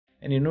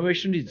And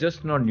innovation is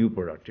just not new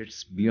product.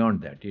 It's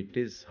beyond that. It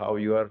is how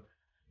you are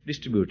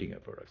distributing your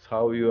products,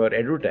 how you are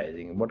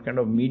advertising, what kind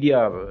of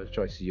media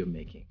choices you're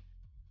making.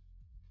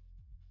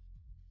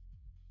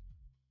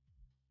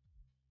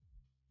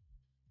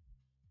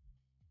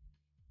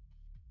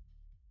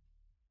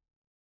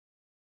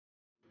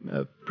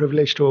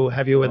 Privileged to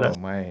have you with us. Oh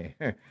my!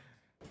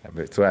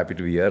 I'm so happy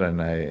to be here,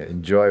 and I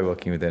enjoy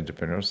working with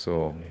entrepreneurs.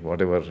 So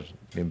whatever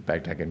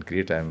impact I can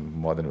create, I'm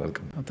more than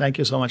welcome. Thank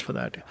you so much for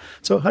that.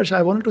 So, Harsh,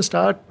 I wanted to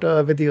start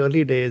with the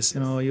early days.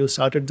 You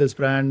started this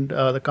brand,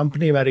 the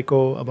company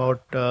Marico,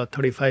 about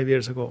 35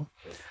 years ago.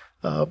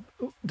 Uh,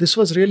 this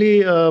was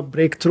really a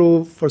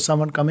breakthrough for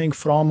someone coming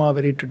from a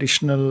very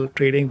traditional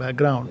trading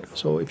background.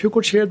 So, if you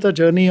could share the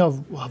journey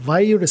of why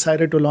you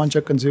decided to launch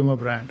a consumer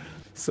brand.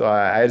 So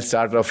I'll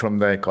start off from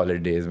the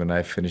college days when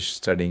I finished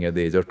studying at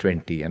the age of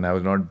 20, and I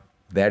was not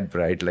that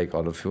bright like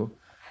all of you.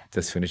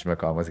 Just finished my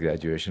commerce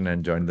graduation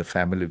and joined the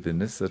family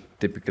business, a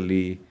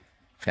typically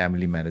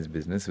family managed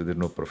business with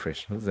no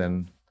professionals,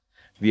 and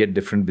we had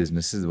different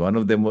businesses. One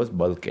of them was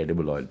bulk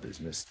edible oil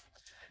business,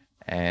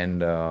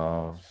 and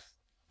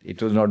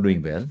it was not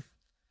doing well.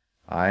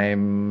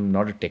 I'm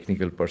not a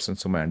technical person,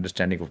 so my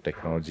understanding of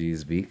technology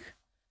is weak.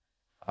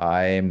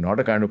 I am not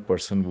a kind of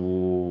person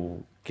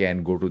who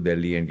can go to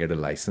Delhi and get a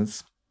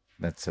license.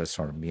 That's just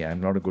not me. I'm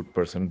not a good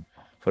person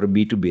for a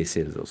B2B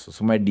sales also.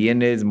 So my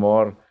DNA is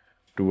more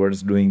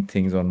towards doing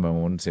things on my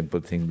own, simple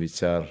things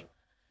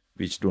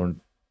which don't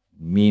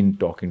mean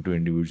talking to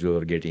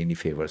individuals or getting any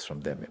favors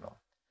from them.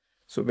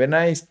 So when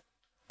I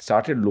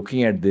started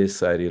looking at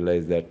this, I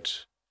realized that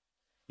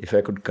if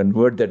I could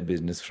convert that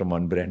business from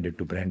unbranded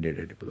to branded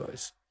edible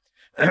oils,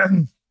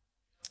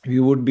 we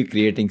would be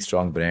creating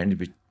strong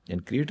brands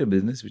and create a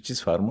business which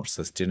is far more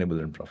sustainable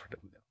and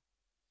profitable.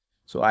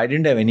 So I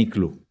didn't have any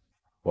clue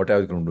what I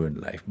was going to do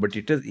in life, but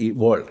it has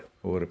evolved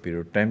over a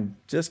period of time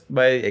just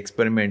by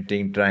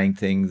experimenting, trying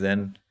things.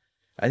 And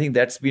I think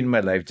that's been my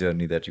life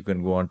journey, that you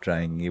can go on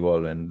trying,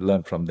 evolve and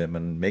learn from them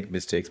and make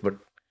mistakes, but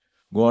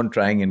go on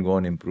trying and go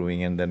on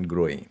improving and then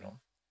growing.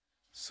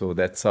 So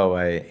that's how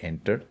I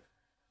entered.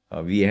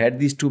 We had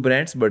these two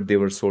brands, but they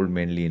were sold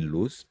mainly in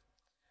loose.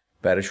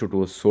 Parachute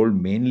was sold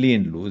mainly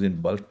in loose,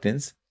 in bulk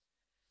tins,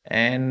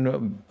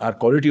 and our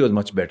quality was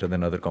much better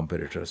than other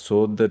competitors.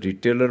 So the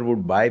retailer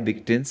would buy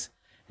big tins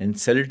and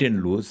sell it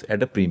in loose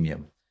at a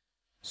premium.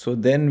 So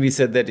then we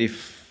said that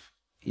if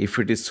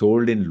it is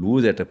sold in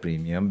loose at a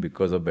premium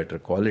because of better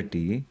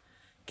quality,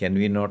 can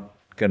we not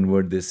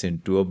convert this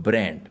into a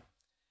brand?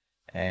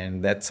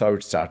 And that's how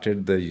it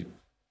started. The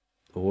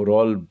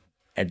overall,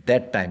 at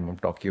that time, I'm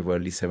talking of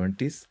early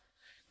 70s,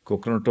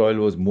 coconut oil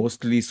was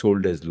mostly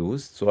sold as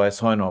loose. So I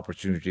saw an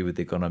opportunity with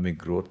economic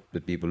growth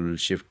that people will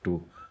shift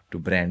to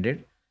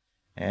branded.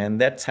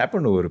 And that's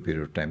happened over a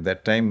period of time.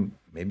 That time,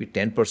 maybe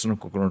 10% of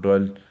coconut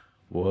oil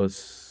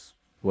was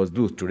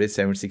loose. Today,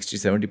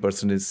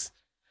 60-70%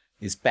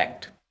 is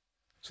packed.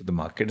 So the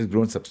market has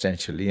grown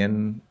substantially.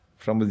 And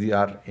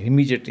our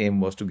immediate aim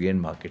was to gain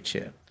market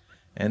share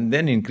and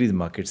then increase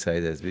market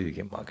size as we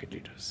became market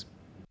leaders.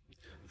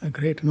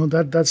 Great.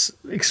 That's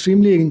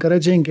extremely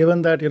encouraging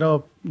given that,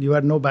 you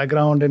had no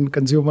background in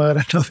consumer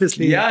and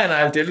obviously. Yeah, and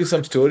I'll tell you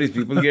some stories.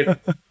 People get,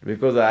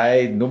 because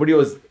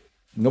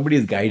nobody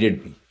has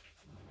guided me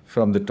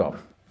from the top.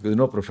 There's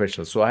no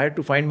professional. So I had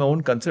to find my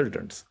own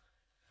consultants.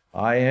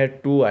 I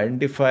had to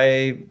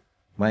identify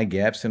my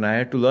gaps and I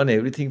had to learn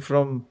everything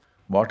from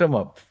bottom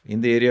up.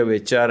 In the area of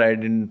HR,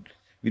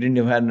 we didn't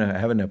even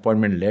have an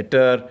appointment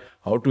letter,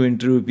 how to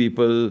interview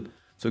people.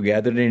 So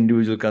gathered an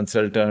individual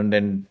consultant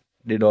and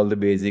did all the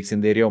basics.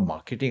 In the area of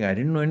marketing, I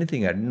didn't know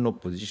anything. I didn't know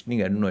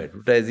positioning. I didn't know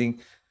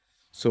advertising.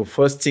 So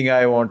first thing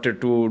I wanted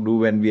to do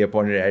when we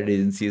appointed ad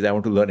agencies, I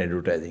want to learn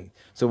advertising.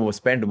 So we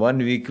spent 1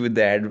 week with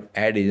the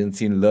ad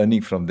agency in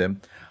learning from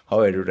them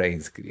how advertising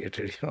is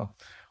created,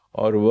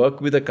 or work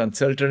with a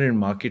consultant in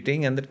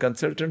marketing, and that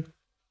consultant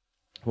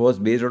was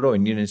based out of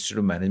Indian Institute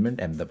of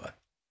Management, Ahmedabad.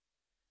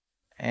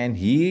 And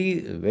he,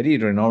 very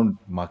renowned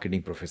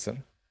marketing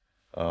professor,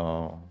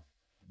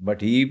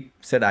 but he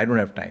said, I don't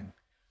have time.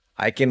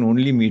 I can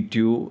only meet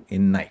you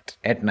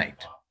at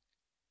night.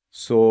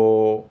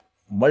 So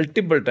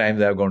multiple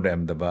times I've gone to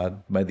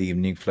Ahmedabad by the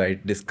evening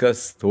flight,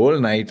 discuss the whole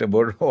night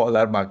about all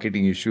our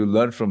marketing issues,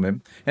 learn from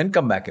him, and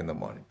come back in the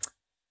morning.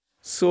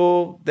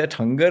 So that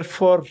hunger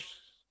for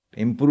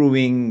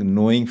improving,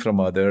 knowing from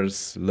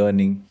others,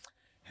 learning,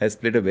 has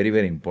played a very,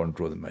 very important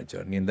role in my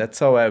journey. And that's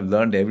how I've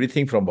learned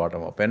everything from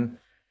bottom up. And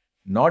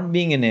not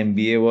being an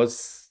MBA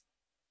was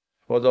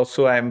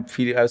also, I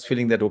was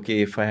feeling that,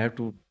 okay, if I have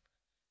to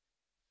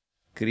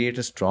create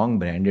a strong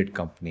branded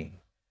company,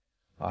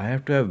 I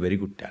have to have very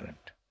good talent.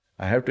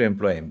 I have to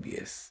employ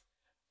MBAs.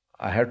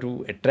 I have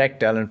to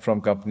attract talent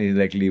from companies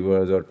like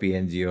Levers or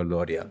P&G or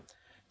L'Oreal.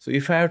 So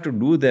if I have to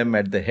do them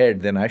at the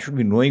head, then I should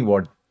be knowing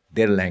what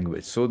their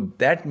language. So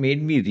that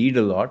made me read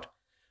a lot.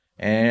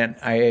 And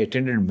I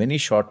attended many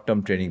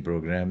short-term training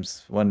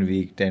programs, 1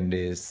 week, 10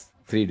 days,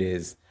 3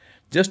 days,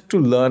 just to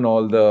learn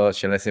all the,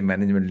 shall I say,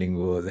 management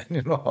lingos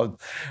and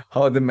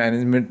how the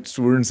management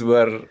students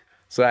were.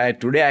 So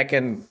today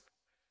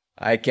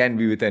I can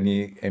be with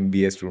any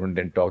MBA student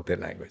and talk their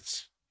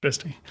language.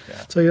 Interesting.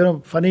 Yeah. So,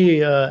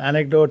 funny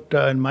anecdote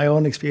in my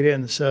own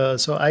experience.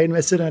 So, I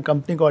invested in a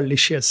company called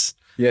Licious.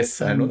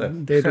 Yes, I know that.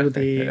 And they do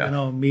the,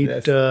 Yeah. meat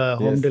Yes.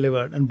 home Yes.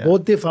 delivered. And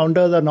both the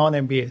founders are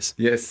non-MBAs.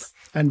 Yes.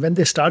 And when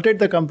they started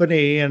the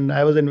company and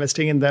I was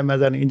investing in them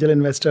as an angel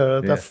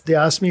investor, Yes. they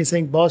asked me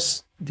saying,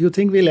 boss, do you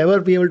think we'll ever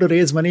be able to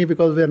raise money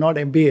because we are not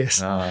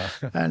MBAs? Ah.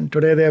 And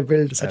today they have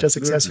built such a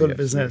Absolutely, successful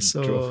business.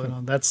 So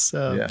true. that's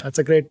Yeah. that's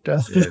a great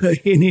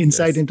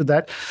insight into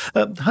that.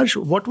 Harsh,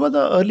 what were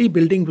the early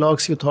building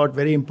blocks you thought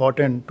very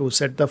important to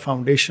set the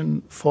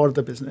foundation for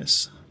the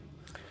business?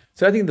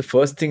 So I think the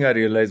first thing I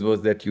realized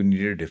was that you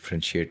needed a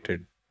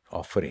differentiated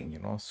offering,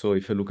 So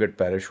if you look at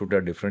Parachute,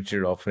 our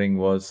differentiated offering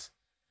was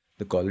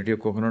the quality of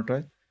coconut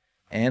oil.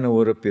 And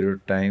over a period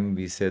of time,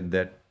 we said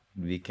that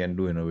we can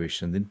do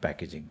innovations in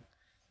packaging.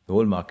 The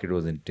whole market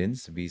was in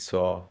tins. We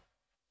saw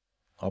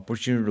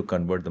opportunity to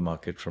convert the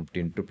market from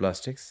tin to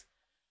plastics.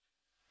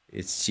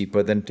 It's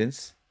cheaper than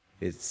tins.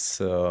 It's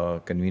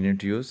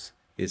convenient to use.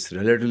 It's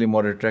relatively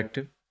more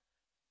attractive.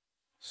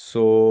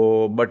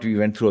 So, but we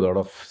went through a lot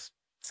of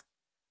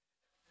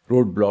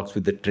roadblocks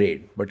with the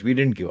trade, but we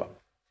didn't give up.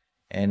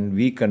 And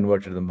we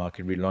converted the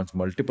market. We launched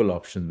multiple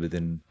options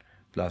within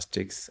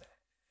plastics.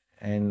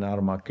 And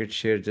our market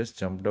share just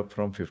jumped up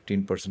from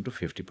 15% to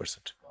 50%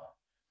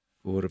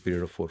 over a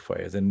period of 4-5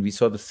 years. And we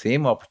saw the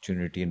same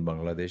opportunity in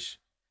Bangladesh,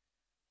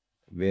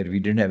 where we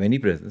didn't have any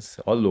presence,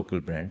 all local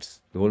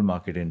brands, the whole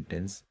market in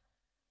tins.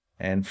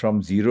 And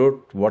from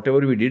zero,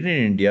 whatever we did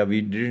in India,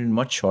 we did in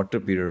much shorter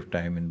period of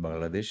time in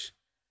Bangladesh.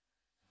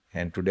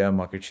 And today our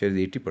market share is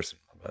 80%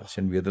 in Bangladesh.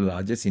 And we are the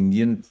largest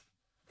Indian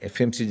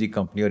FMCG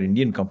company or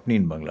Indian company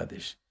in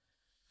Bangladesh.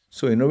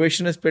 So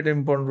innovation has played an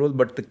important role,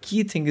 but the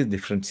key thing is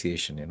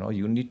differentiation.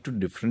 You need to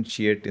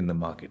differentiate in the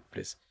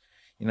marketplace.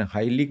 In a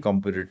highly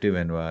competitive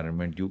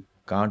environment, you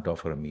can't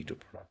offer a me-too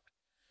product.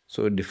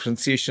 So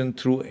differentiation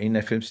in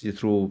FMCG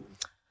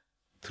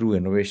through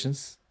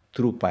innovations,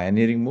 through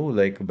pioneering move,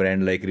 like a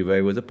brand like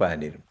Revive was a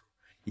pioneering.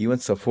 Even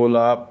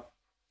Saffola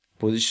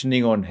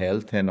positioning on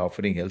health and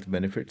offering health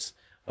benefits,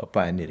 a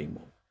pioneering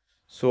move.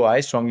 So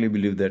I strongly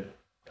believe that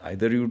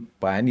either you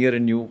pioneer a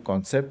new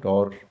concept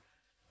or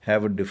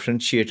have a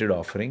differentiated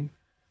offering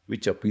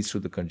which appeals to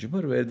the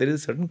consumer, where there is a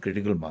certain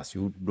critical mass.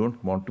 You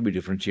don't want to be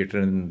differentiated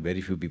and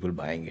very few people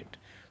buying it.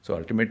 So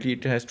ultimately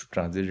it has to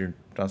translate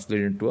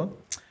into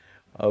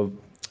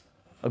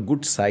a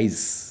good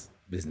size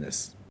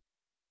business.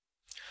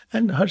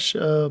 And Harsh,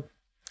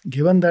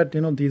 given that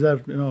these are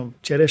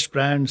cherished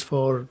brands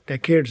for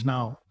decades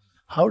now,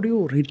 how do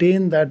you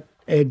retain that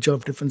edge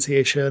of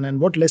differentiation, and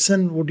what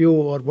lesson would you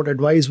or what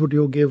advice would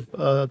you give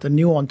the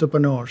new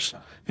entrepreneurs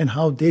and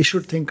how they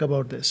should think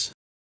about this?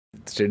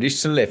 The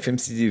traditional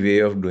FMCG way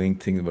of doing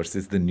things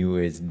versus the new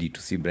age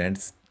D2C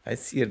brands, I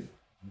see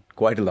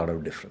quite a lot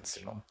of difference,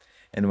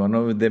 And one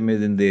of them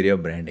is in the area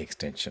of brand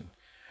extension.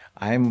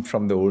 I'm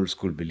from the old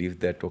school belief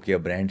that, okay, a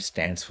brand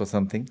stands for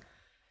something,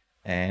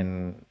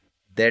 and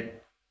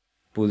that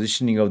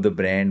positioning of the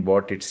brand,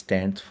 what it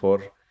stands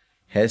for,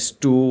 has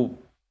to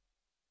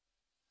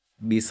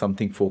be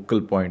something focal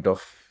point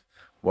of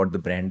what the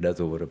brand does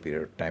over a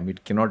period of time.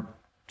 It cannot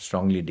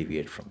strongly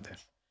deviate from that.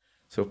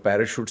 So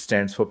Parachute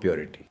stands for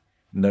purity,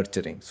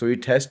 nurturing. So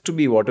it has to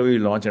be whatever you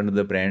launch under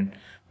the brand,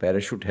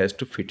 Parachute has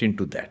to fit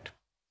into that.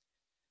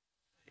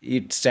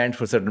 It stands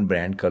for certain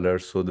brand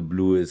colors, so the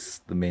blue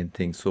is the main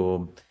thing.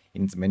 So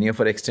in many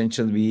of our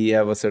extensions, we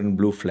have a certain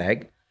blue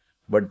flag,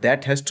 but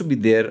that has to be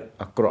there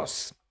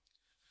across.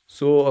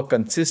 So a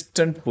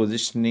consistent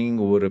positioning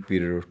over a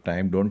period of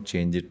time, don't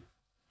change it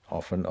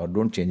often or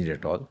don't change it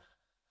at all.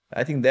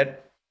 I think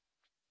that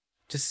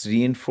just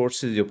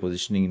reinforces your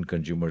positioning in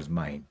consumer's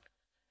mind.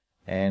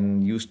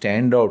 And you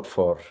stand out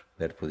for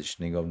that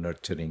positioning of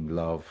nurturing,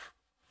 love,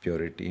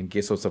 purity. In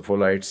case of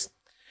Saffola,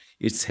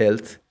 it's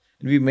health.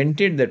 And we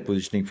maintained that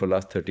positioning for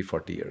last 30,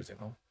 40 years,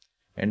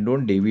 And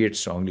don't deviate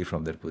strongly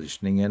from that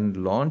positioning and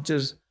launch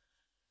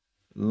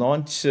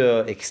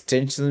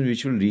extensions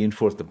which will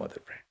reinforce the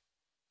mother brand.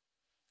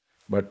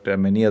 But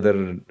many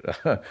other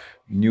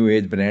new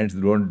age brands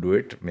don't do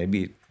it.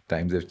 Maybe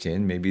times have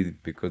changed. Maybe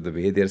because the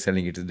way they're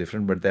selling it is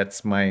different. But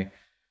that's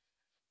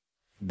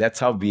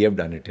how we have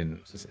done it in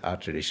our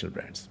traditional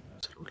brands.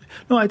 Absolutely.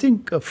 No, I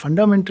think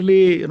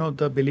fundamentally,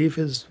 the belief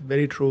is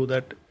very true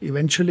that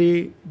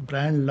eventually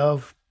brand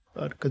love,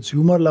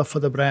 consumer love for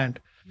the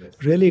brand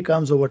really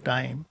comes over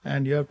time,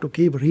 and you have to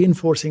keep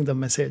reinforcing the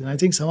message. And I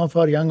think some of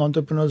our young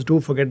entrepreneurs do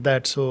forget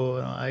that. So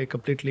I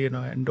completely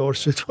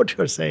endorse with what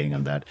you're saying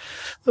on that.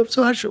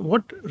 So Harsh,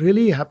 what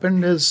really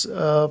happened is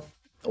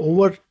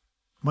over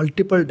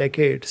multiple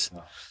decades,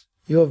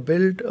 you have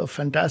built a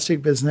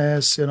fantastic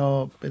business.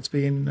 It's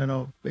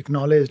been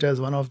acknowledged as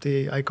one of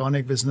the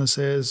iconic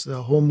businesses,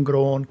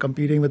 homegrown,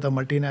 competing with the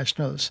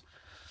multinationals.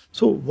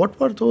 So what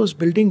were those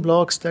building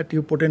blocks that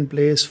you put in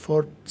place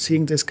for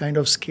seeing this kind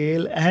of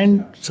scale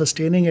and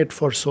sustaining it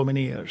for so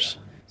many years?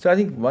 So I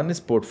think one is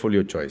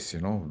portfolio choice,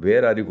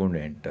 where are you going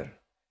to enter?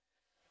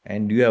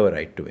 And do you have a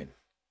right to win?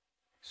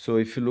 So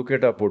if you look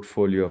at our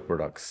portfolio of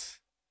products,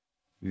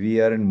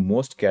 we are in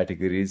most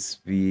categories,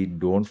 we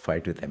don't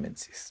fight with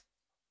MNCs.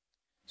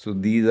 So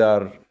these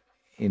are,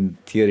 in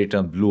theory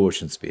terms, blue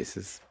ocean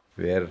spaces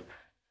where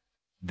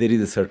there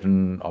is a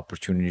certain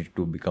opportunity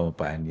to become a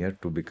pioneer,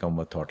 to become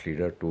a thought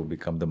leader, to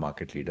become the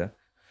market leader.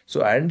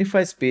 So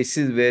identify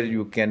spaces where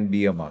you can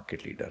be a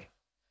market leader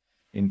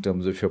in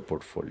terms of your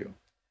portfolio.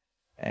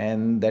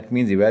 And that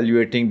means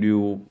evaluating, do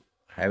you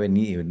have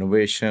any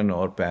innovation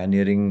or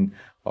pioneering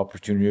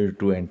opportunity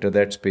to enter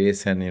that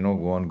space and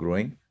go on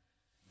growing.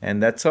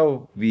 And that's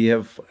how we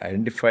have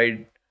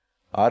identified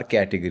our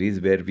categories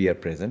where we are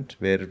present,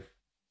 where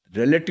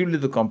relatively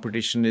the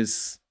competition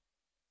is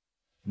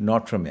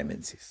not from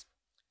MNCs.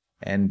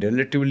 And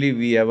relatively,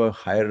 we have a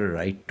higher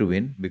right to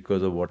win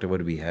because of whatever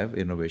we have,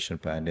 innovation,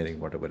 pioneering,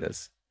 whatever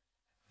else.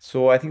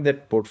 So I think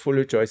that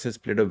portfolio choices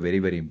played a very,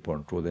 very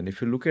important role. And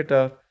if you look at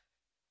our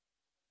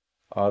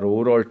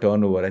overall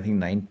turnover, I think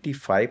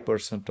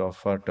 95%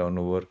 of our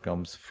turnover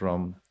comes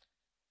from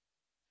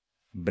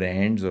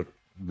brands or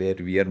where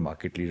we are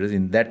market leaders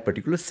in that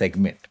particular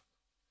segment.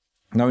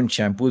 Now in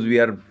shampoos, we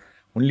are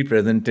only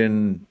present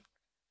in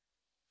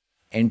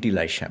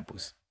anti-lice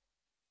shampoos.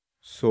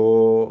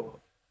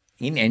 So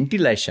in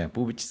anti-lice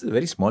shampoo, which is a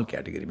very small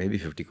category, maybe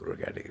 50 crore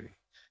category,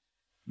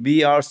 we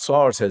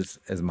saw ourselves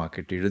as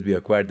market leaders. We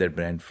acquired that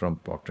brand from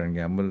Procter &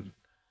 Gamble.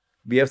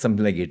 We have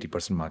something like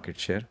 80% market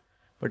share.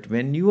 But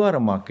when you are a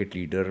market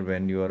leader,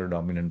 when you are a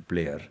dominant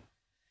player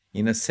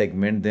in a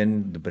segment,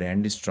 then the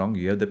brand is strong,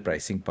 you have the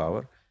pricing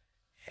power,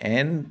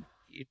 and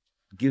it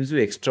gives you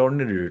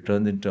extraordinary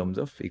returns in terms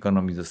of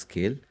economies of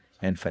scale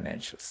and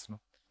financials.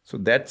 So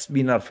that's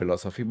been our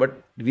philosophy.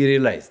 But we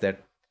realize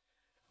that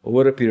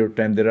over a period of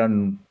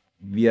time,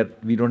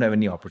 we don't have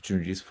any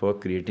opportunities for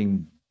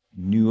creating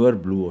newer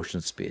blue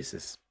ocean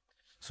spaces.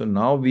 So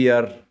now we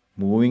are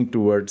moving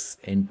towards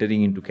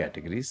entering into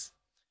categories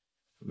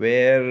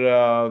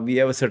where we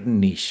have a certain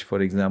niche.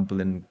 For example,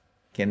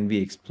 can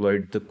we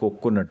exploit the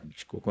coconut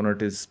niche?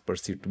 Coconut is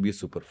perceived to be a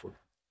superfood.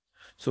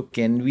 So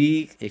can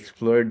we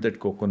exploit that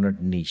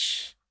coconut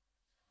niche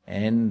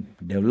and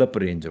develop a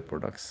range of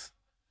products?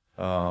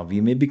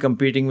 We may be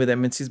competing with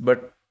MNCs,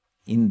 but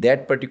in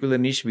that particular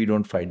niche, we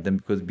don't fight them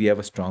because we have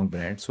a strong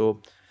brand.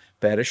 So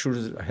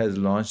Parachute has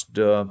launched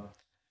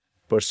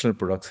personal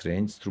products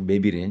range through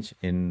baby range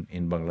in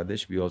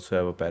Bangladesh. We also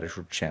have a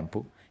Parachute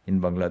shampoo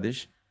in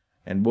Bangladesh,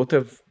 and both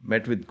have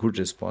met with good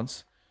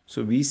response.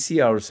 So we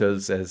see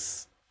ourselves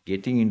as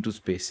getting into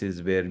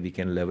spaces where we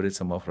can leverage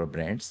some of our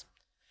brands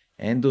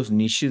and those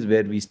niches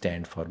where we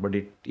stand for, but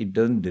it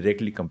doesn't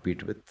directly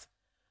compete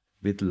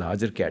with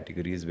larger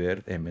categories where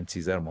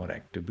MNCs are more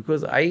active.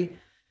 Because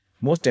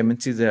most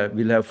MNCs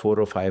will have 4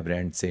 or 5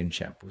 brands, say, in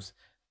shampoos.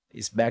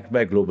 It's backed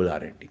by global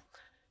R&D.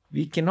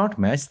 We cannot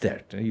match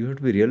that. You have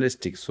to be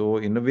realistic. So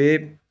in a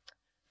way,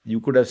 you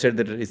could have said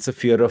that it's a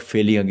fear of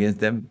failing against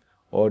them,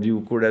 or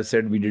you could have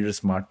said we did a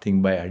smart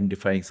thing by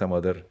identifying some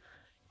other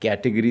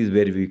categories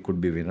where we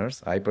could be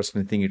winners. I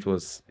personally think it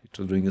was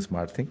doing a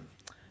smart thing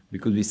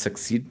because we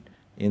succeed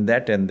in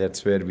that, and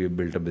that's where we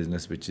built a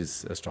business which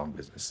is a strong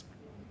business.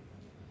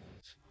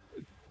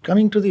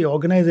 Coming to the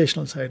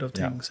organizational side of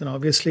things, and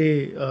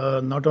obviously,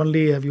 not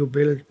only have you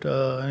built,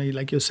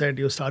 like you said,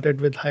 you started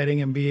with hiring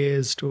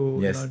MBAs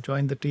to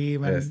join the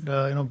team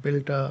and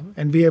built an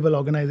enviable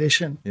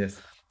organization.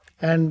 Yes.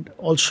 And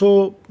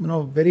also,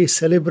 very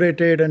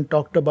celebrated and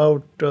talked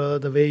about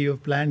the way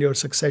you've planned your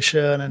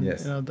succession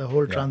and the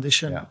whole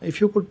transition. Yeah. If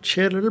you could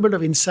share a little bit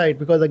of insight,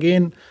 because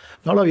again,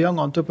 a lot of young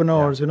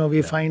entrepreneurs,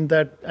 we find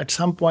that at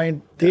some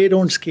point they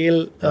don't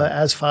scale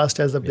as fast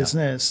as the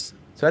business.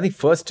 So I think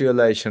first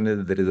realization is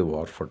that there is a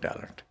war for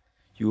talent.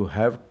 You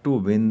have to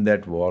win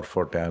that war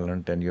for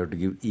talent, and you have to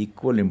give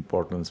equal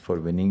importance for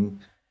winning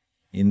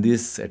in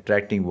this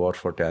attracting war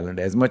for talent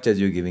as much as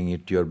you're giving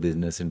it to your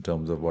business in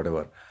terms of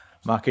whatever,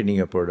 marketing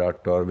a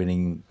product or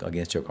winning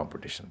against your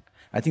competition.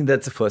 I think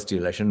that's the first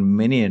realization.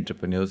 Many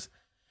entrepreneurs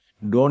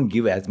don't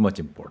give as much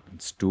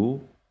importance to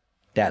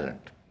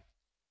talent.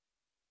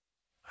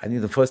 I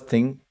think the first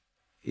thing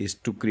is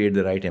to create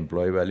the right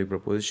employee value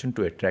proposition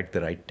to attract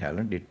the right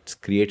talent. It's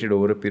created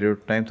over a period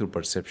of time through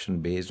perception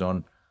based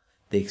on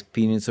the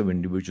experience of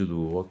individuals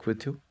who work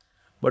with you.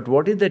 But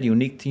what is that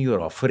unique thing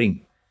you're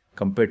offering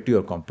compared to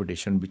your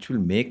competition which will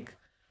make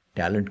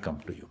talent come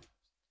to you?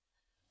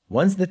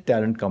 Once that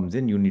talent comes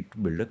in, you need to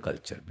build a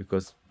culture,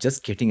 because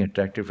just getting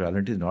attractive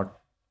talent is not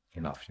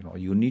enough.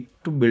 You need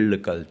to build a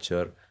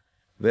culture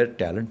where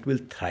talent will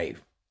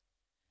thrive.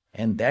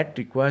 And that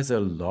requires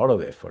a lot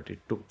of effort. It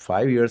took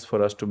 5 years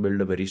for us to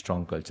build a very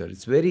strong culture.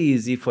 It's very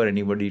easy for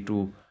anybody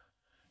to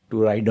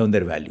write down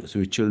their values,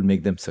 which will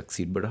make them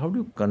succeed. But how do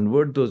you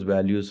convert those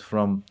values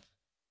from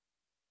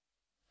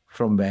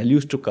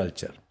values to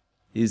culture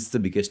is the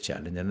biggest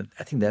challenge. And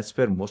I think that's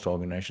where most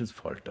organizations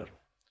falter.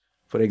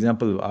 For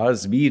example,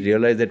 we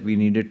realized that we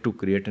needed to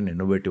create an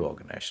innovative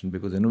organization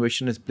because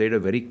innovation has played a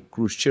very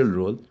crucial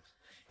role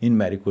in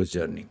Marico's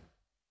journey.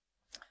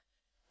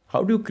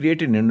 How do you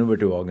create an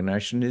innovative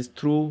organization is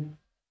through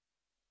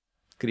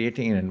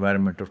creating an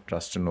environment of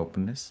trust and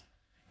openness.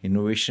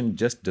 Innovation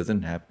just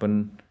doesn't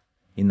happen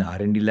in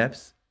R&D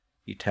labs.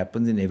 It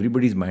happens in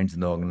everybody's minds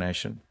in the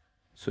organization.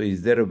 So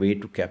is there a way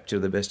to capture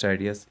the best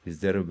ideas? Is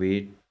there a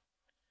way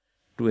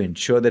to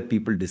ensure that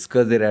people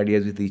discuss their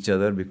ideas with each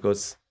other?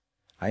 Because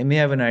I may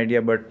have an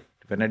idea, but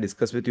when I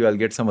discuss with you, I'll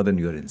get some other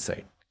newer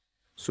insight.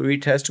 So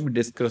it has to be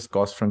discussed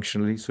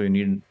cross-functionally. So you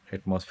need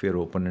atmosphere,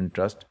 open and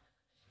trust.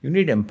 You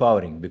need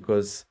empowering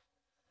because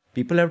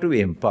people have to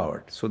be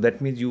empowered. So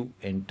that means you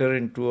enter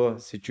into a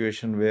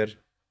situation where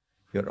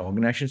your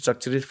organization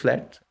structure is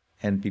flat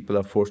and people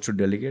are forced to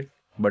delegate,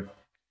 but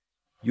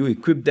you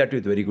equip that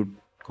with very good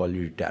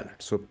quality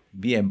talent. So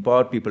we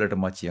empower people at a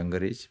much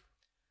younger age.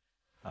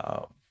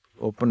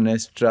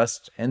 Openness,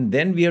 trust, and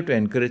then we have to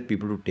encourage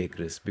people to take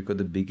risks because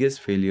the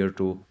biggest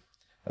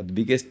the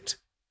biggest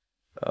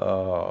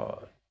uh,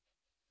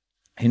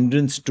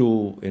 hindrance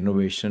to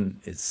innovation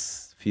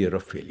is fear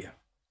of failure.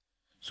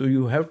 So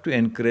you have to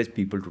encourage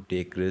people to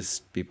take risks,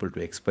 people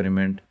to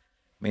experiment.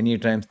 Many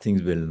times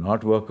things will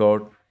not work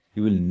out.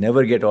 You will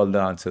never get all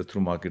the answers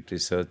through market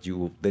research.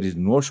 There is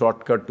no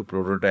shortcut to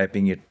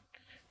prototyping it,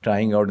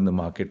 trying out in the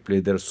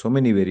marketplace. There are so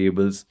many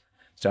variables,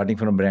 starting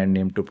from brand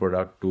name to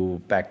product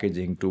to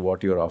packaging to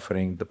what you're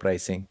offering, the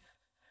pricing.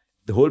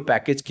 The whole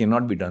package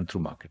cannot be done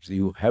through markets.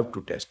 You have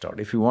to test out.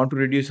 If you want to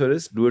reduce your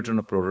risk, do it on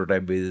a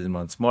prototype basis in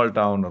one small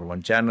town or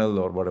one channel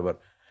or whatever.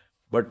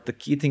 But the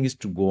key thing is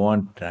to go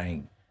on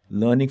trying,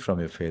 learning from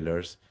your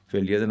failures.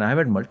 And I have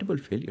had multiple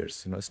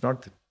failures. It's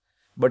not.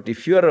 But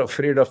if you are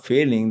afraid of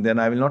failing, then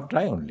I will not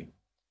try only.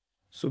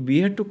 So we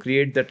had to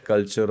create that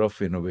culture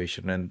of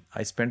innovation, and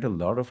I spent a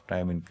lot of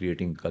time in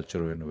creating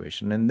culture of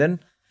innovation. And then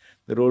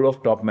the role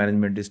of top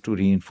management is to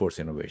reinforce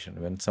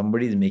innovation. When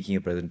somebody is making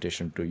a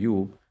presentation to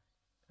you,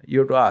 you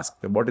have to ask,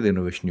 what is the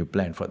innovation you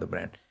plan for the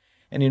brand?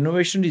 And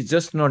innovation is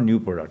just not new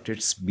product.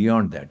 It's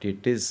beyond that.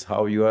 It is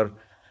how you are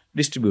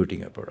distributing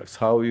your products,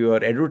 how you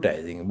are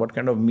advertising, what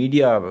kind of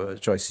media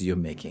choices you're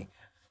making.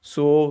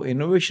 So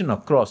innovation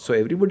across. So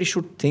everybody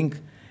should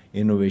think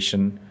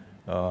innovation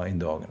in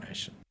the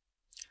organization.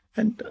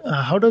 And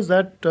how does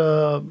that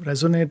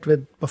resonate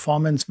with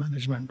performance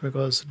management?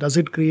 Because does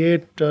it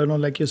create,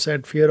 like you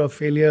said, fear of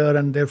failure,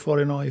 and therefore,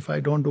 if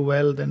I don't do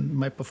well, then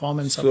my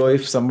performance So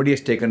suffers? if somebody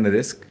has taken a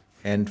risk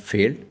and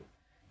failed,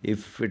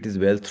 if it is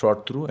well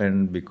thought through,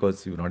 and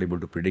because you're not able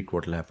to predict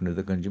what will happen to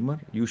the consumer,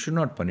 you should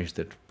not punish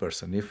that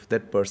person. If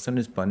that person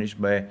is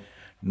punished by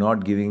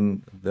not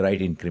giving the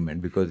right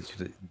increment because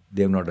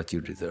they have not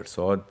achieved results,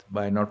 or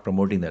by not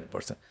promoting that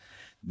person,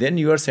 then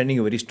you are sending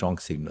a very strong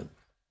signal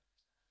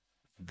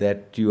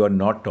that you are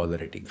not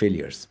tolerating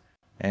failures.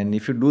 And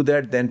if you do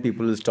that, then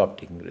people will stop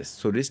taking risks.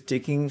 So risk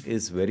taking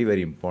is very,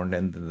 very important,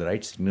 and the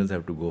right signals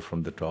have to go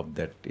from the top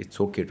that it's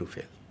okay to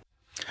fail.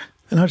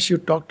 And Harsh, you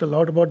talked a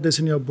lot about this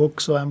in your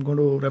book, so I'm going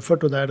to refer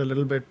to that a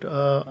little bit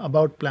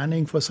about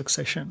planning for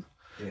succession.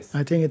 Yes.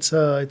 I think it's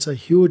a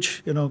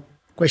huge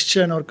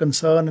question or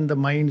concern in the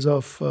minds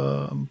of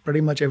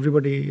pretty much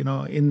everybody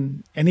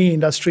in any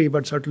industry,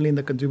 but certainly in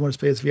the consumer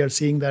space. We are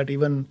seeing that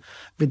even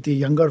with the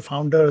younger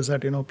founders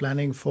that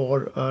planning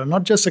for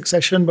not just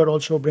succession but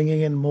also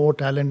bringing in more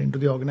talent into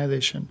the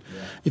organization.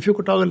 Yeah. If you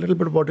could talk a little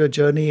bit about your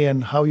journey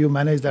and how you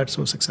manage that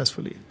so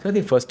successfully. So I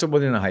think first of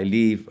all,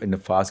 in a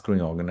fast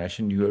growing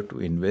organization, you have to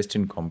invest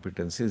in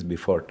competencies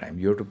before time.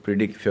 You have to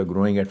predict if you're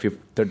growing at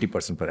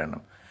 30% per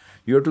annum.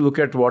 You have to look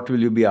at what will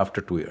you be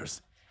after 2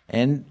 years.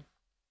 And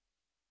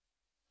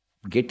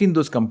getting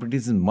those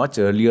competencies much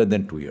earlier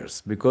than 2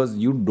 years, because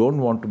you don't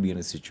want to be in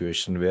a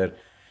situation where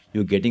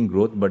you're getting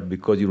growth, but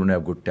because you don't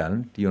have good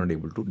talent, you're not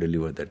able to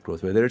deliver that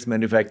growth, whether it's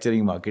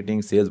manufacturing,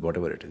 marketing, sales,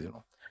 whatever it is.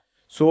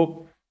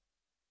 So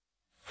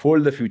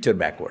fold the future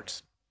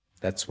backwards.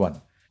 That's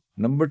one.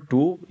 Number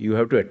two, you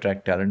have to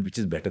attract talent which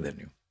is better than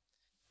you.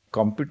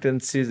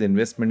 Competencies,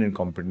 investment in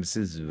competencies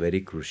is very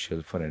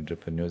crucial for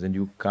entrepreneurs, and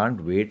you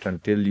can't wait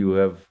until you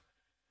have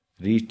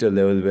reached a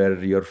level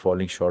where you're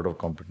falling short of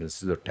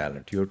competencies or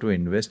talent. You have to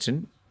invest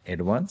in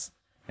advance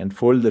and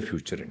fold the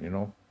future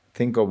in.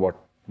 Think of what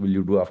will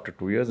you do after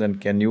 2 years, and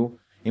can you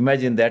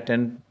imagine that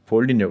and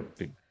fold in your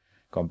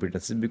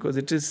competencies, because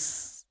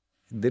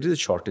there is a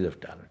shortage of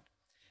talent.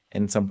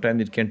 And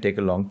sometimes it can take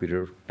a long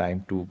period of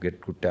time to get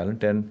good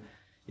talent. And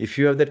if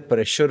you have that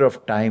pressure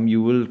of time,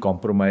 you will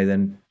compromise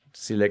and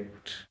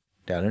select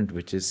talent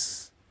which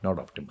is not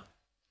optimal.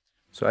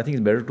 So I think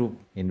it's better to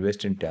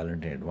invest in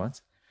talent in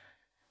advance.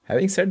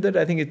 Having said that,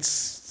 I think it's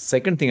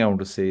second thing I want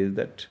to say is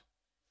that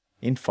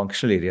in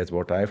functional areas,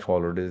 what I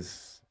followed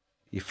is,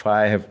 if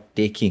I have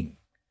taking,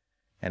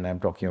 and I'm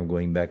talking of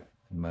going back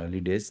in my early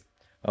days,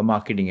 a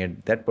marketing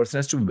head, that person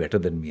has to be better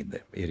than me in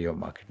the area of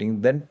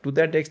marketing. Then to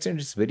that extent,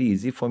 it's very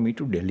easy for me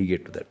to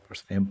delegate to that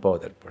person, empower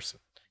that person.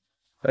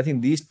 So I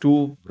think these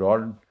two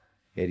broad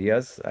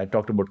areas, I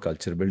talked about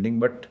culture building,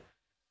 but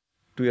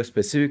to your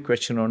specific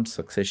question on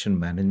succession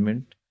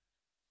management,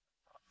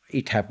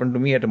 it happened to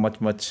me at a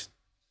much, much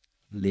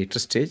later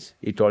stage.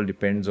 It all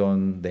depends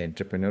on the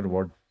entrepreneur,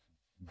 what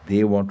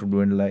they want to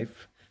do in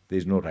life. There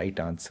is no right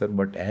answer,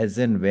 but as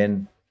and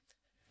when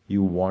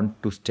you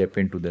want to step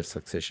into their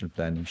succession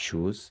planning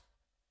shoes,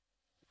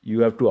 you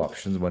have two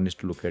options. One is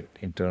to look at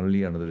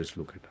internally, another is to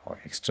look at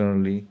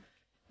externally.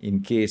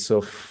 In case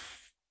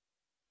of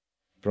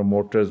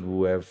promoters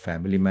who have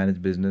family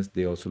managed business,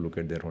 they also look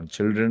at their own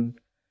children.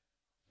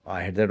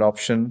 I had that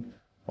option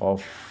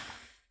of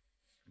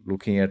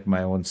looking at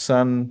my own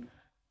son,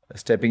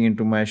 stepping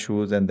into my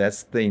shoes, and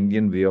that's the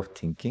Indian way of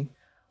thinking.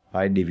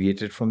 I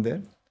deviated from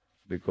there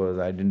because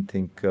I didn't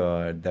think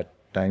at that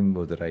time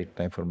was the right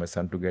time for my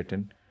son to get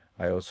in.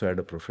 I also had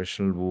a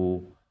professional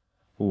who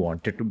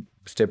wanted to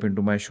step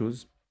into my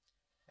shoes,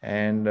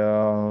 and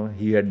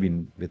he had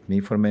been with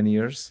me for many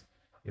years.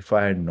 If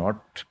I had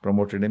not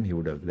promoted him, he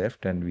would have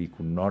left, and we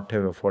could not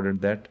have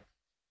afforded that.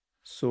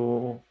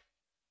 So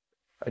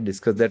I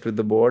discussed that with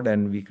the board,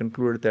 and we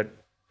concluded that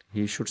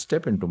he should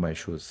step into my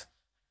shoes.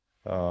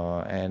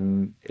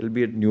 And it'll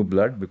be a new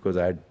blood because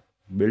I had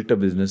built a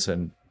business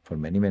and for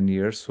many, many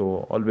years.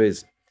 So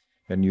always,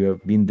 when you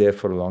have been there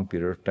for a long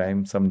period of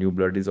time, some new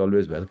blood is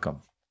always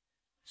welcome.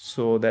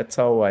 So that's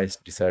how I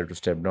decided to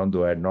step down,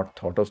 though I had not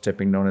thought of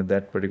stepping down at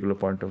that particular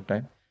point of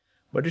time.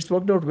 But it's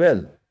worked out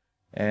well.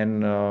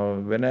 And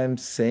when I'm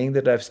saying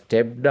that I've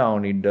stepped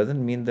down, it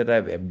doesn't mean that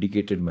I've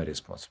abdicated my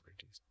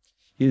responsibilities.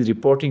 He's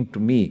reporting to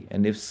me,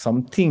 and if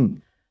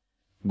something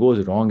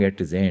goes wrong at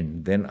his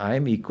end, then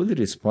I'm equally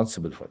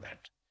responsible for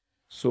that.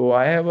 So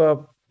I have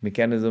a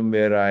mechanism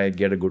where I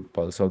get a good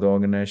pulse of the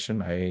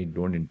organization. I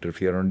don't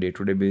interfere on a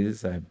day-to-day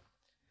basis.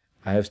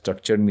 I have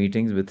structured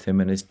meetings with him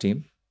and his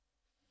team,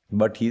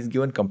 but he's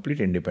given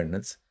complete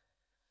independence.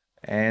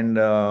 And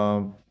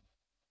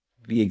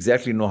we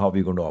exactly know how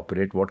we're going to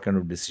operate, what kind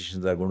of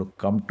decisions are going to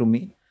come to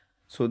me.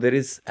 So there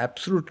is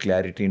absolute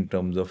clarity in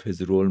terms of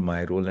his role,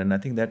 my role, and I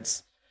think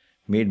that's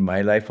made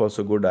my life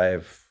also good. I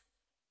have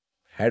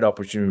had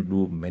opportunity to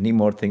do many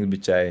more things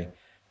which I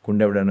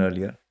couldn't have done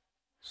earlier.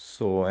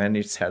 So, and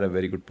it's had a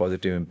very good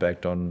positive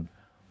impact on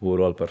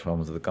overall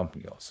performance of the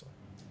company also.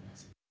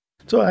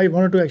 So I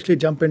wanted to actually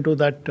jump into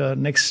that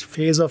next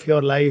phase of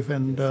your life,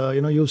 and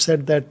you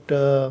said that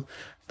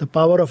the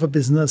power of a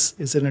business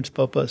is in its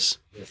purpose.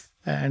 Yes.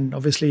 And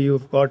obviously,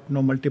 you've got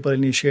multiple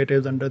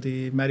initiatives under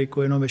the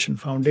Marico Innovation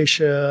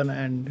Foundation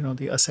and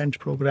the Ascent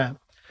program.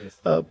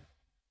 Yes.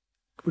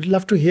 Would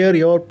love to hear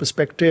your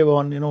perspective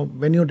on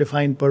when you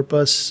define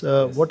purpose,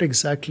 Yes. what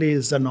exactly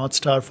is the North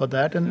Star for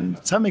that, and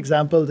some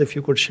examples if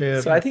you could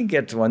share. So I think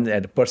at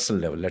a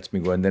personal level, let me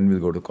go, and then we'll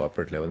go to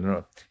corporate level.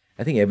 No,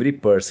 I think every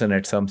person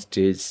at some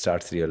stage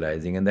starts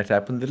realizing, and that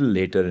happens a little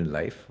later in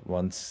life.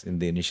 Once in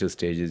the initial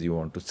stages, you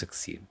want to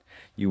succeed,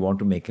 you want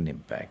to make an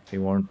impact,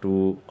 you want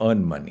to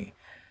earn money,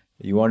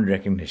 you want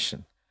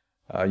recognition,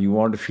 you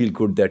want to feel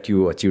good that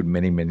you achieved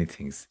many, many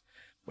things.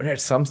 But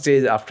at some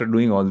stage after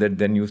doing all that,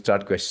 then you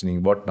start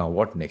questioning what now,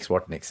 what next,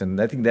 what next?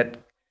 And I think that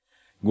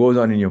goes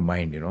on in your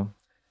mind,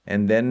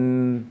 And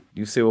then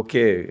you say,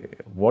 okay,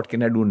 what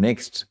can I do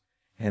next?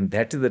 And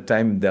that is the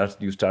time that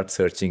you start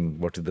searching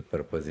what is the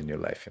purpose in your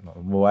life.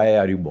 Why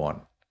are you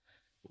born?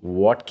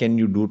 What can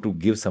you do to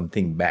give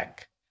something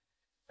back?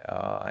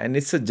 And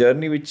it's a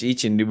journey which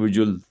each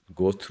individual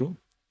goes through.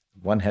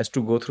 One has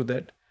to go through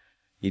that.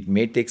 It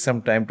may take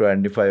some time to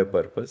identify a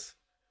purpose,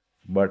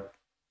 but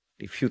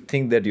if you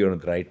think that you're on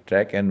the right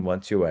track, and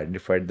once you've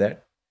identified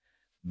that,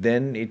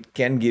 then it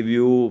can give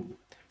you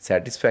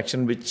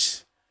satisfaction,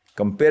 which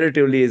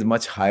comparatively is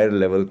much higher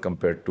level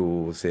compared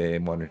to, say,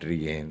 monetary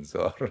gains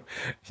or,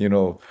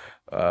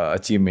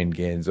 achievement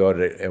gains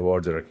or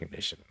awards or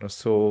recognition.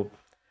 So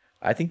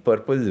I think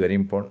purpose is very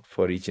important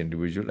for each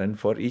individual and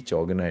for each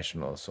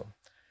organization also.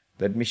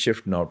 Let me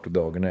shift now to the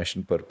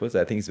organization purpose.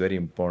 I think it's very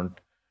important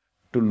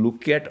to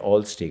look at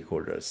all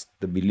stakeholders.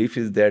 The belief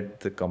is that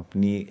the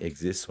company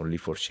exists only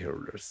for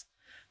shareholders.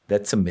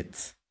 That's a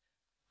myth.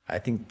 I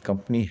think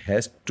company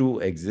has to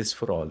exist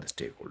for all the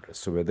stakeholders.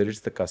 So whether it's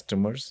the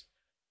customers,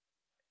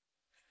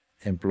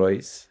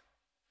 employees,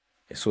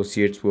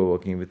 associates who are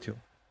working with you,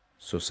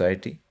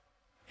 society,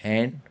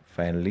 and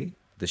finally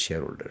the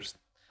shareholders.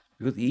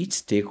 Because each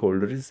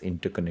stakeholder is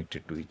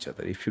interconnected to each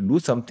other. If you do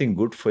something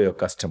good for your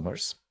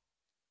customers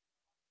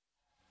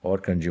or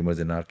consumers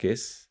in our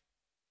case,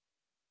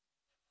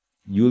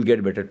 you'll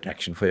get better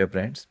traction for your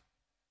brands.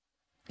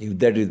 If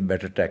that is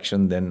better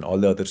traction, then all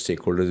the other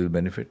stakeholders will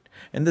benefit.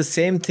 And the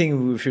same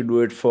thing if you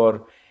do it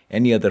for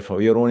any other, for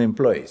your own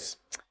employees.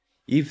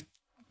 If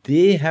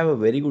they have a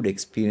very good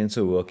experience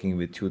of working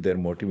with you, their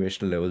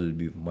motivational level will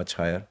be much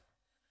higher.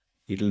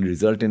 It will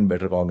result in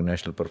better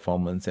organizational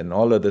performance, and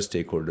all other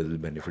stakeholders will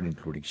benefit,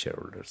 including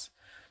shareholders.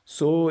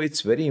 So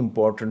it's very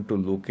important to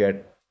look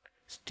at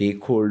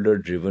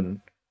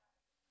stakeholder-driven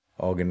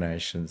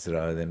organizations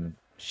rather than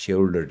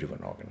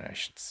shareholder-driven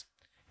organizations.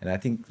 And I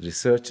think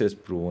research has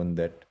proven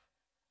that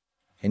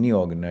any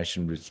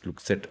organization which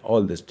looks at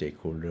all the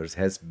stakeholders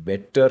has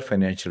better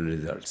financial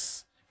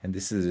results. And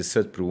this is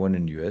research proven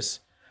in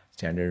US,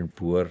 Standard &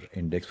 Poor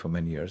Index for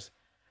many years.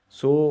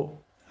 So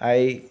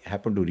I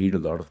happened to read a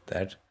lot of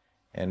that,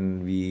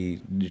 and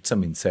we did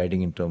some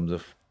insighting in terms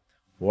of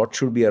what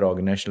should be our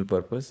organizational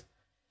purpose.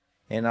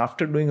 And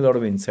after doing a lot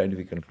of insight,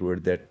 we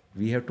concluded that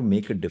we have to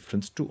make a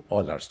difference to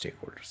all our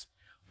stakeholders,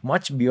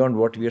 much beyond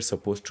what we are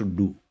supposed to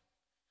do.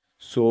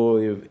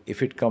 So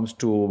if it comes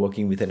to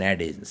working with an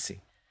ad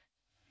agency,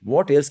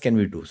 what else can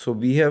we do? So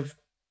we have,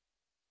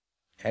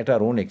 at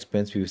our own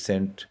expense, we've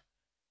sent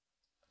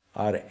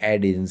our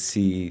ad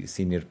agency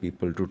senior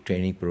people to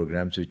training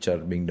programs which are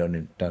being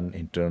done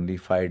internally,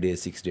 5-day,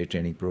 6-day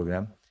training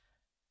program.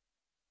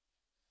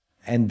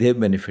 And they've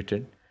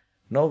benefited.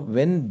 Now,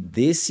 when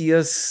they see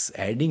us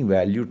adding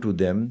value to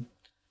them,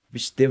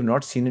 which they've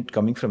not seen it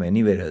coming from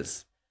anywhere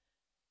else,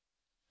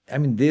 I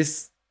mean,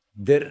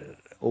 their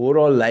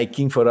overall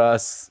liking for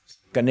us,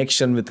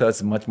 connection with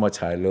us, much, much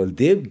higher level.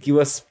 They give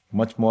us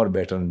much more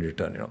better in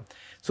return,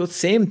 So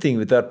same thing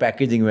with our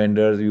packaging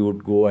vendors, we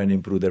would go and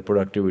improve their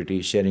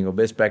productivity, sharing of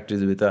best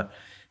practices with our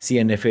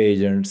CNFA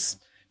agents.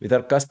 With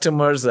our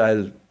customers,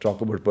 I'll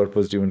talk about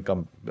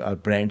purpose-driven our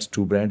brands,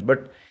 2 brands,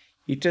 but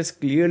it has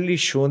clearly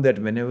shown that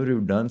whenever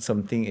we've done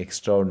something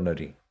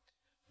extraordinary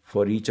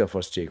for each of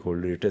our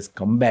stakeholders, it has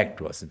come back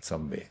to us in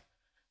some way.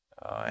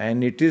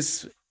 And it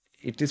is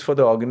for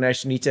the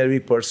organization, each and every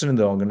person in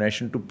the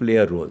organization to play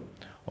a role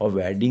of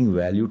adding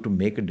value to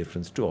make a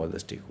difference to all the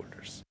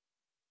stakeholders.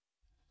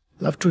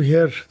 Love to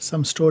hear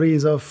some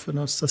stories of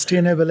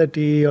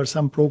sustainability or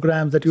some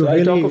programs that you so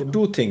really. I talk of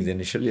 2 things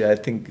initially. I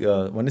think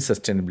one is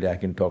sustainability. I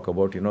can talk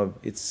about.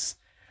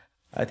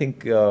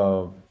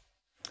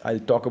 I'll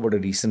talk about a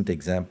recent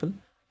example.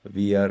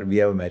 We have a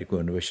Marico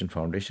Innovation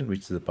Foundation,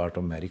 which is a part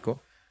of Marico.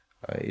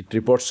 It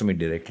reports to me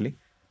directly,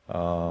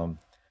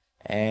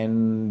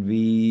 and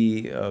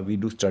we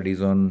do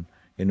studies on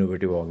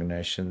innovative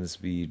organizations.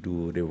 We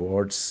do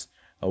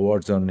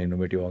awards on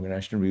innovative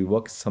organizations. We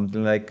work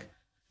something like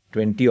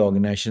 20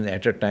 organizations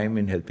at a time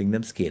in helping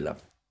them scale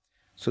up.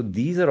 So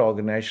these are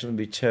organizations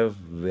which have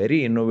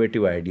very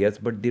innovative ideas,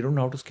 but they don't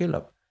know how to scale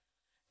up.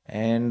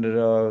 And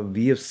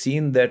we have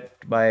seen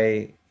that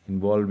by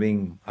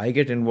I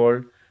get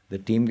involved, the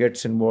team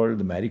gets involved,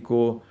 the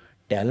Marico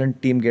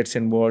talent team gets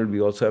involved.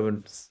 We also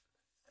have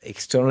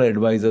external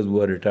advisors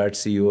who are retired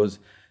CEOs.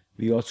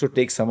 We also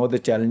take some of the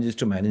challenges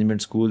to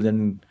management schools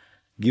and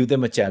give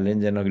them a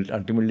challenge, and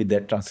ultimately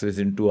that translates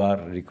into our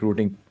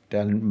recruiting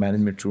talent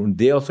management students.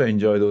 They also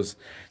enjoy those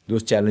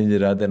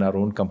challenges rather than our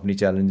own company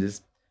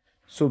challenges.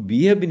 So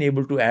we have been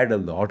able to add a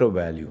lot of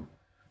value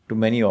to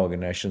many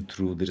organizations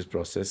through this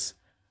process.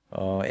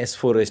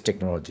 S4S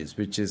technologies,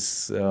 which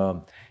is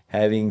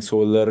having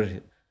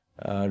solar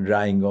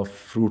drying of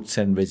fruits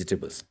and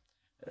vegetables.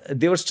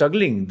 They were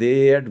struggling.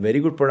 They had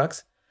very good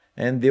products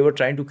and they were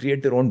trying to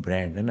create their own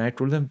brand. And I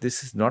told them,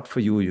 this is not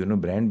for you.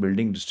 Brand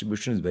building,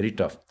 distribution is very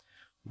tough.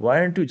 Why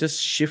don't you just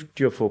shift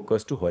your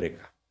focus to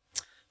Horeca?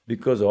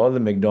 Because all the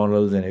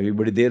McDonald's and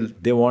everybody,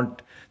 they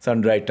want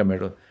sun-dried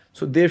tomato.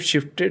 So they've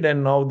shifted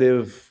and now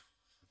they've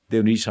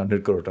reached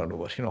 100 crore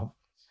turnover,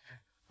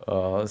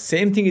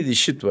 Same thing is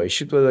Ishitwa.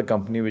 Ishitwa is a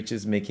company which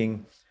is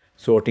making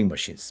sorting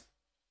machines.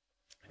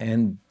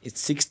 And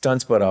it's 6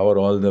 tons per hour,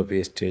 all the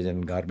wastage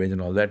and garbage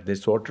and all that. They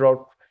sort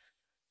out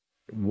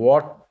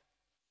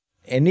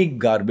any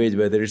garbage,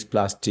 whether it's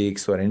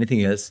plastics or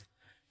anything else,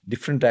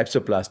 different types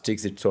of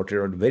plastics, it's sorted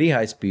out very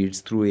high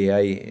speeds through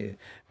AI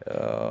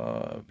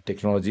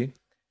technology.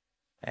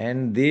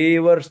 And they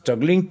were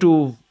struggling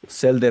to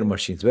sell their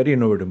machines, very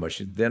innovative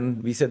machines.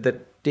 Then we said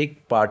that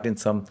take part in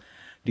some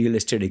real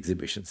estate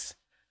exhibitions.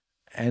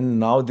 And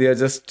now they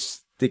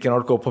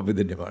cannot cope up with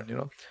the demand,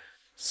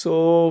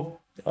 So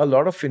a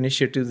lot of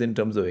initiatives in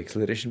terms of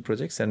acceleration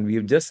projects. And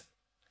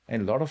a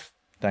lot of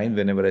time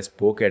whenever I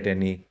spoke at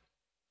any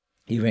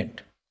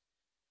event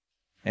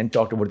and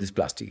talked about this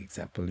plastic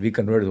example, we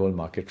converted the whole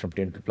market from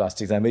tin to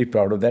plastics. I'm very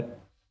proud of that.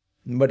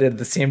 But at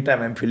the same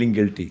time, I'm feeling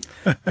guilty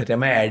that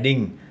am I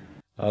adding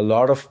a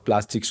lot of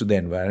plastics to the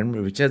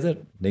environment, which has a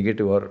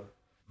negative or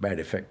bad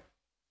effect.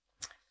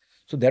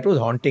 So that was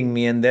haunting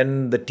me. And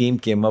then the team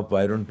came up,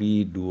 why don't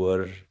we do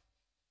a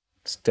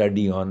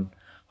study on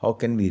how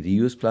can we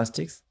reuse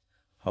plastics?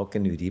 How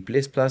can we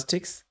replace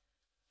plastics?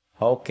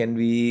 How can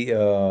we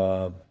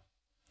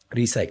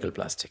recycle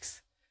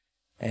plastics?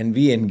 And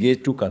we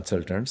engaged 2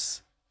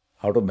 consultants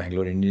out of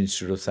Bangalore, Indian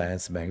Institute of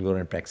Science, Bangalore,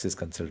 and Praxis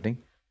Consulting.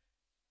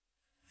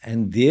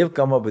 And they've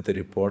come up with a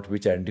report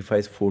which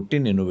identifies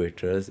 14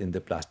 innovators in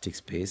the plastic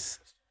space.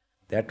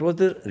 That was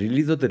the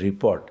release of the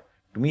report.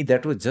 To me,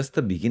 that was just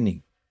the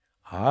beginning.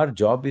 Our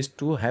job is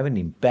to have an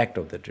impact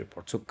of that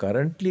report. So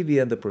currently, we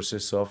are in the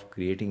process of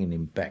creating an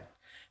impact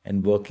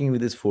and working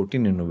with these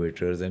 14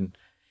 innovators and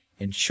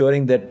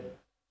ensuring that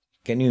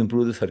can you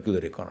improve the circular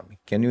economy?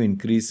 Can you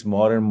increase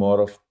more and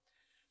more of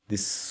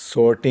this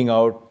sorting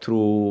out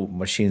through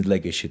machines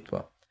like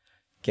Ishitwa?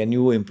 Can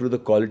you improve the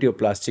quality of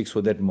plastic so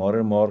that more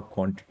and more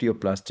quantity of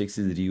plastics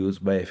is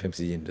reused by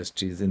FMCG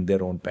industries in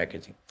their own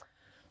packaging?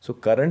 So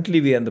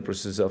currently we are in the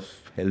process of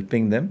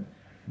helping them.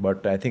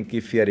 But I think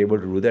if we are able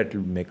to do that, it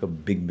will make a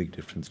big, big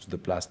difference to the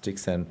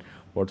plastics and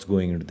what's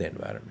going into the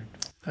environment.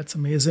 That's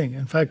amazing.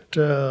 In fact,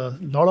 a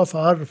lot of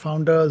our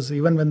founders,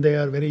 even when they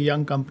are very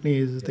young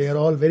companies, they are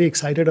all very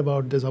excited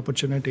about this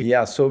opportunity.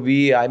 Yeah, so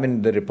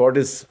the report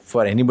is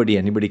for anybody.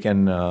 Anybody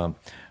can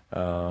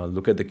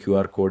look at the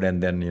QR code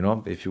and then,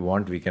 if you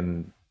want, we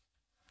can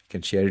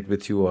share it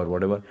with you or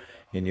whatever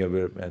in your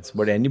websites.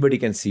 But anybody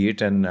can see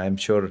it, and I'm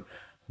sure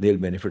they'll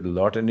benefit a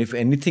lot. And if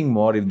anything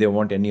more, if they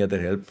want any other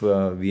help,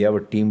 we have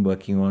a team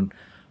working on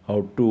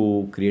how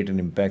to create an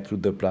impact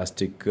through the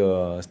plastic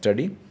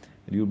study.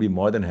 You'll be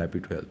more than happy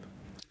to help.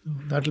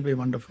 That will be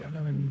wonderful.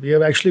 I mean, we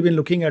have actually been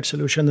looking at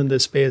solutions in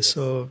this space,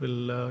 so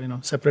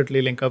we'll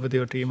separately link up with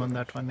your team on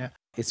that one. Yeah.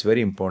 It's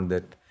very important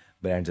that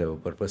brands have a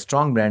purpose.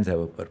 Strong brands have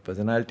a purpose,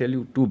 and I'll tell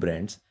you two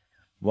brands.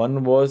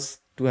 One was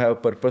to have a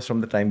purpose from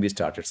the time we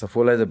started.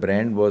 Saffola as a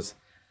brand was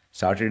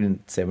started in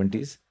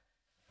 70s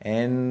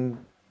and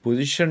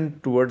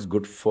positioned towards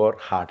good for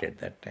heart at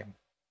that time.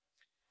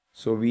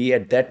 So we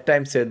at that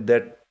time said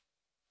that,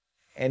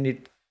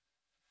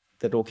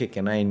 okay,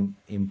 can I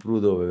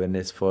improve the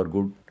awareness for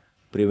good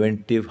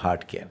preventive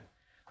heart care?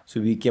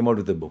 So we came out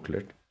with a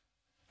booklet.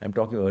 I'm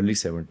talking early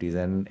 70s,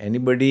 and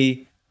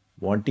anybody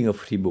wanting a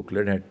free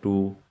booklet had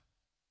to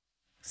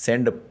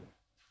send a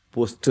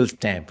postal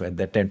stamp, at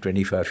that time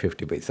 25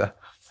 50 paisa,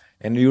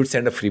 and we would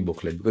send a free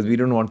booklet because we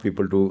don't want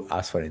people to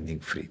ask for anything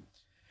free.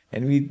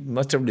 And we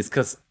must have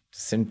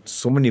sent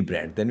so many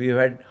brands. Then we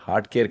had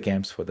heart care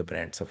camps for the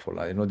brand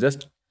Saffola,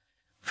 just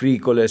free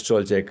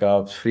cholesterol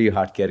checkups, free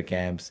heart care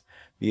camps.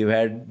 We've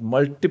had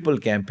multiple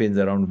campaigns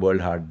around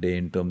World Heart Day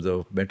in terms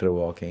of better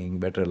walking,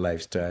 better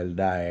lifestyle,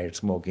 diet,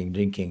 smoking,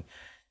 drinking.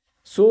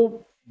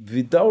 So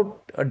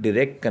without a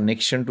direct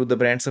connection to the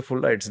brand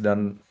Saffola, it's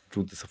done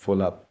through the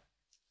Saffola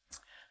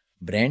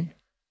brand.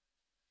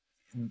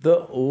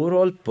 The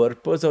overall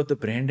purpose of the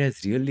brand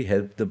has really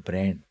helped the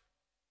brand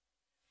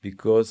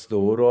because the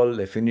overall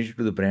affinity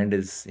to the brand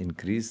is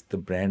increased, the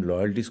brand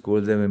loyalty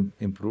scores have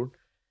improved,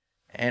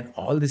 and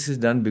all this is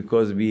done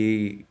because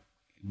we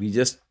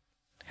just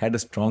had a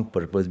strong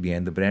purpose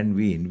behind the brand.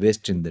 We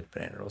invest in that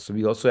brand. Also,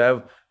 we also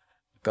have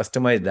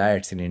customized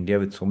diets in India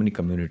with so many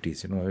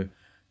communities.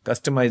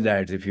 Customized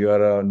diets. If you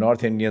are a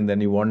North Indian,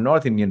 then you want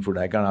North Indian food.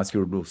 I can't ask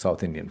you to do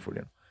South Indian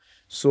food.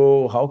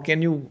 So how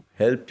can you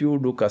help you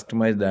do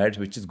customized diets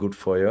which is good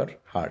for your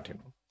heart?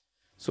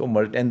 So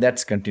and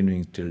that's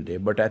continuing till day.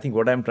 But I think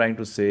what I'm trying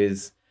to say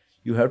is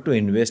you have to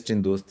invest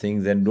in those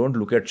things and don't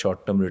look at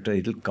short-term return.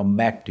 It will come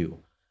back to you,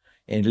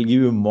 and it will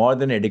give you more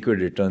than adequate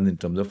returns in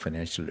terms of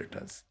financial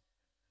returns.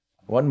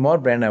 One more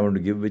brand I want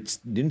to give, which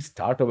didn't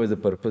start off as a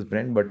purpose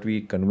brand, but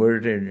we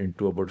converted it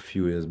into about a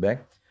few years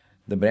back.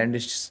 The brand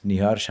is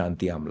Nihar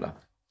Shanti Amla.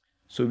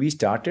 So we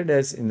started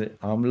as in the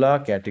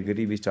Amla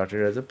category, we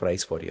started as a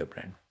price warrior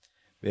brand,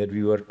 where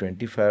we were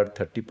 25 or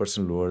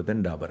 30% lower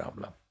than Dabur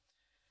Amla.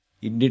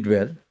 It did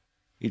well.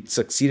 It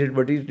succeeded,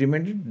 but it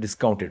remained a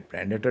discounted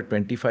brand at a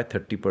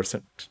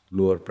 25-30%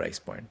 lower price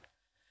point.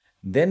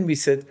 Then we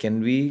said,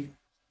 can we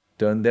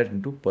turn that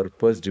into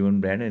purpose-driven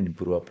brand and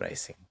improve our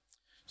pricing?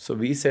 So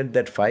we said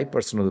that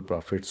 5% of the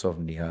profits of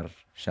Nihar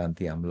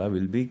Shanti Amla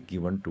will be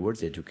given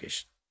towards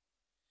education.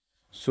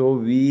 So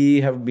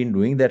we have been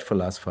doing that for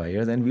last 5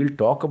 years, and we'll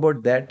talk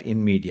about that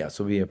in media.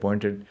 So we had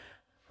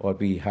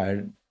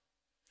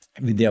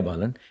Vidya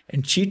Balan,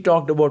 and she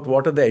talked about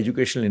what are the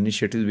educational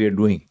initiatives we are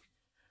doing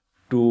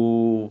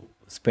to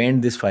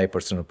spend this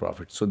 5% of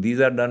profit. So these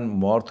are done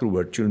more through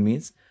virtual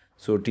means.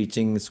 So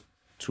teaching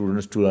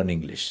students to learn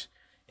English,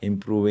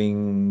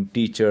 improving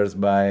teachers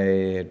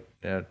by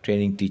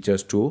training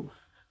teachers to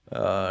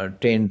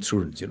train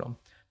students,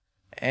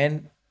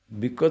 And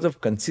because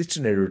of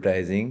consistent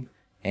advertising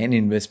and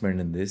investment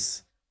in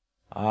this,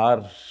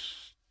 our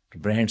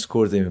brand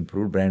scores have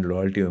improved, brand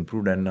loyalty have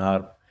improved, and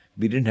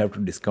we didn't have to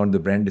discount. The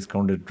brand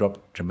discount has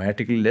dropped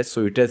dramatically less.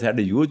 So it has had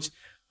a huge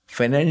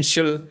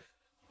financial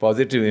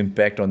positive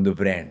impact on the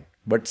brand,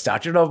 but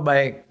started off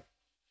by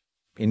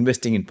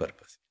investing in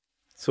purpose.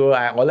 So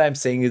all I'm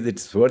saying is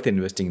it's worth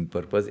investing in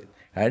purpose.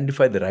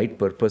 Identify the right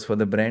purpose for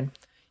the brand.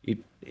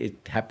 It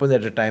happens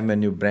at a time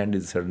when your brand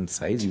is a certain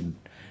size. You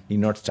need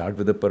not start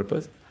with a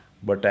purpose,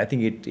 but I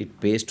think it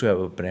pays to have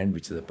a brand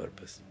which is a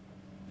purpose.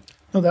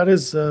 No, that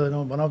is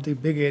one of the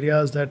big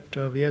areas that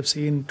we have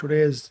seen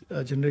today's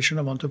generation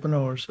of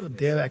entrepreneurs.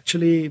 They have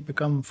actually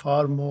become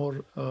far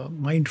more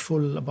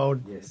mindful about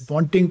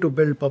wanting to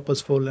build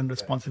purposeful and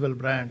responsible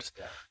brands.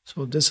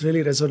 So this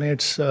really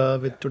resonates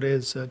with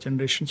today's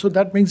generation. So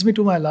that brings me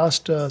to my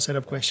last set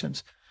of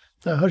questions.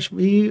 Harsh,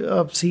 we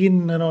have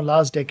seen,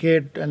 last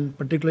decade and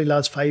particularly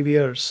last 5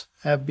 years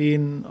have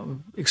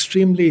been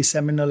extremely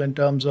seminal in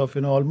terms of,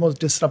 almost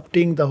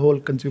disrupting the whole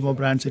consumer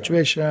brand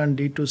situation,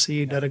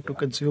 D2C, direct to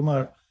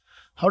consumer.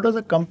 How does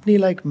a company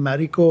like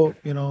Marico,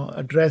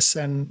 address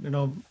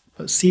and,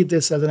 see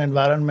this as an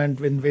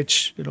environment in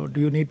which, do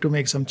you need to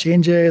make some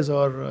changes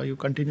or you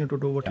continue to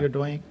do what you're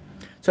doing?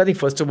 So I think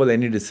first of all,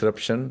 any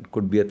disruption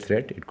could be a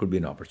threat. It could be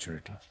an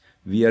opportunity.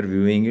 We are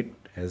viewing it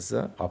as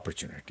an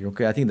opportunity.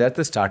 Okay, I think that's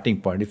the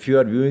starting point. If you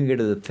are viewing it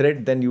as a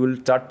threat, then you will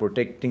start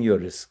protecting your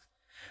risk.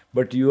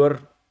 But you are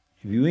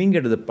viewing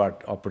it as a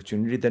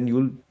opportunity, then you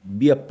will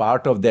be a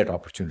part of that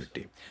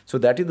opportunity. So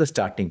that is the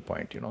starting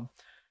point,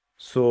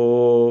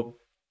 So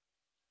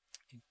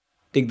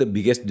take the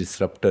biggest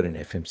disruptor in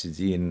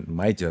FMCG in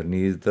my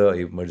journey is the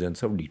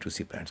emergence of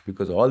D2C brands,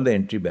 because all the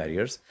entry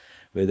barriers,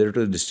 whether it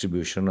was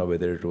distribution or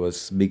whether it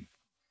was big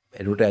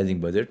advertising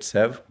budgets,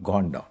 have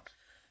gone down.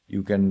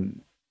 You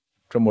can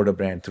promote a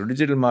brand through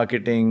digital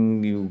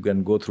marketing. You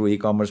can go through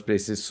e-commerce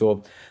places.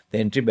 So the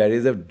entry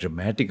barriers have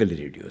dramatically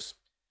reduced.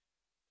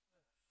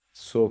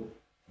 So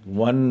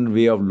one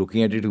way of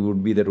looking at it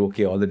would be that,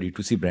 okay, all the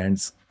D2C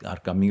brands are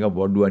coming up.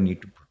 What do I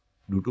need to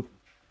do to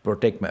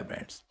protect my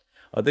brands?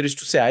 Other is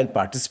to say, I'll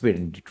participate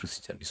in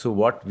D2C journey. So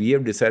what we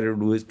have decided to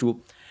do is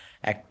to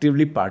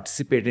actively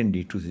participate in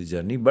D2C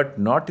journey, but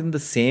not in the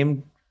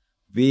same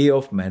way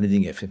of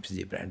managing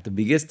FMCG brand. The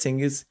biggest thing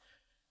is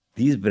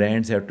these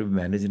brands have to be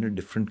managed in a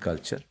different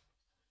culture.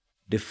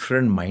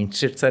 Different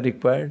mindsets are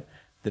required.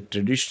 The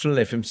traditional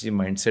FMCG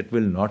mindset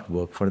will not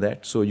work for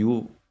that. So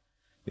you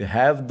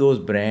have those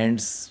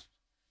brands,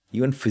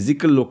 even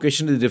physical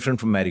location is different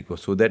from Marico.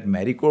 So that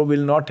Marico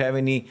will not have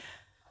any,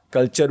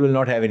 culture will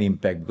not have any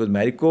impact, because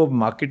Marico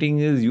marketing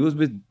is used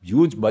with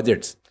huge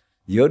budgets.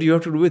 Here you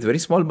have to do with very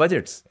small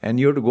budgets, and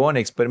you have to go on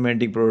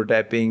experimenting,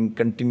 prototyping,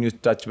 continuous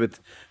touch with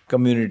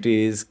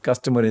communities,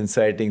 customer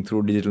insighting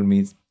through digital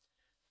means.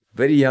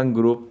 Very young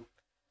group,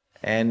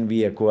 and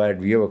we have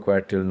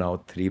acquired till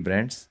now 3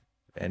 brands,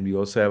 and we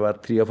also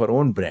have 3 of our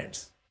own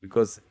brands,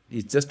 because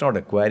it's just not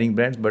acquiring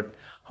brands, but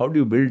how do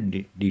you build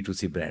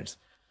D2C brands?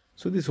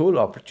 So this whole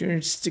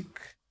opportunistic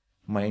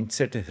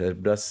mindset has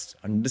helped us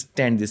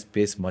understand this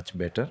space much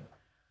better.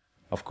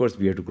 Of course,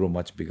 we have to grow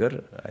much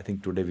bigger. I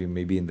think today we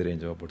may be in the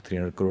range of about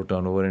 300 crore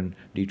turnover in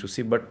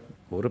D2C, but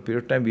over a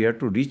period of time, we have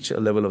to reach a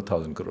level of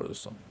 1,000 crores or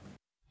so.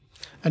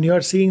 And you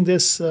are seeing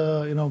this,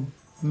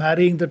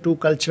 marrying the two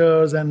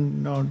cultures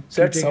and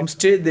so at some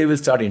stage they will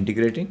start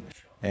integrating,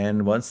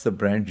 and once the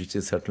brand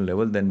reaches a certain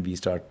level, then we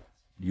start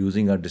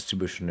using our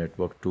distribution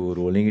network to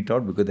rolling it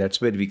out, because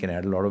that's where we can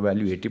add a lot of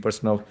value.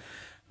 80% of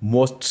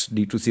most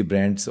D2C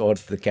brands or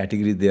the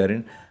categories they are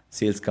in,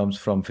 sales comes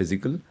from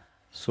physical.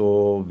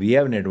 So we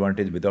have an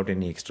advantage. Without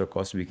any extra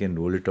cost, we can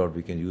roll it out.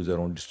 We can use our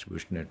own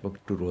distribution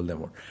network to roll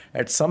them out.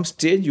 At some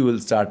stage, you will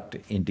start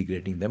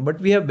integrating them.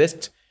 But we have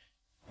best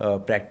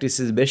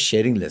practices, best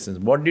sharing lessons.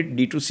 What did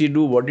D2C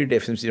do? What did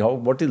FMC do?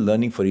 What is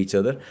learning for each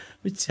other?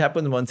 Which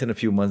happens once in a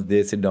few months.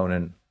 They sit down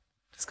and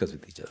discuss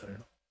with each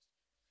other.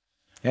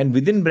 And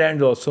within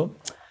brands also,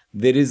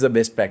 there is a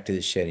best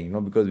practices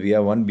sharing, because we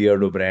have one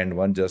Beardo brand,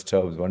 one Just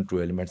Herbs, one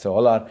True Elements,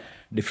 all are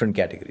different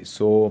categories.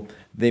 So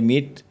they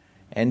meet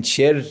and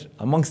share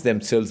amongst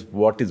themselves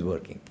what is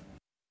working.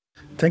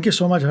 Thank you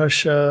so much,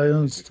 Harsh.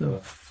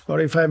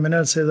 45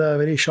 minutes is a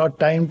very short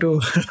time to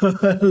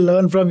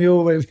learn from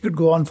you. We could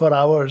go on for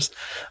hours.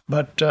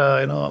 But,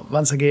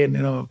 once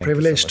again,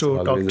 privileged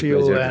to talk to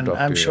you. And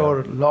I'm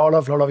sure a lot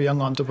of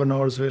young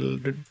entrepreneurs will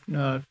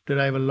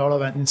derive a lot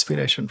of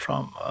inspiration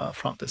from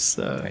this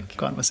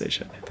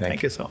conversation.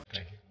 Thank you so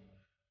much.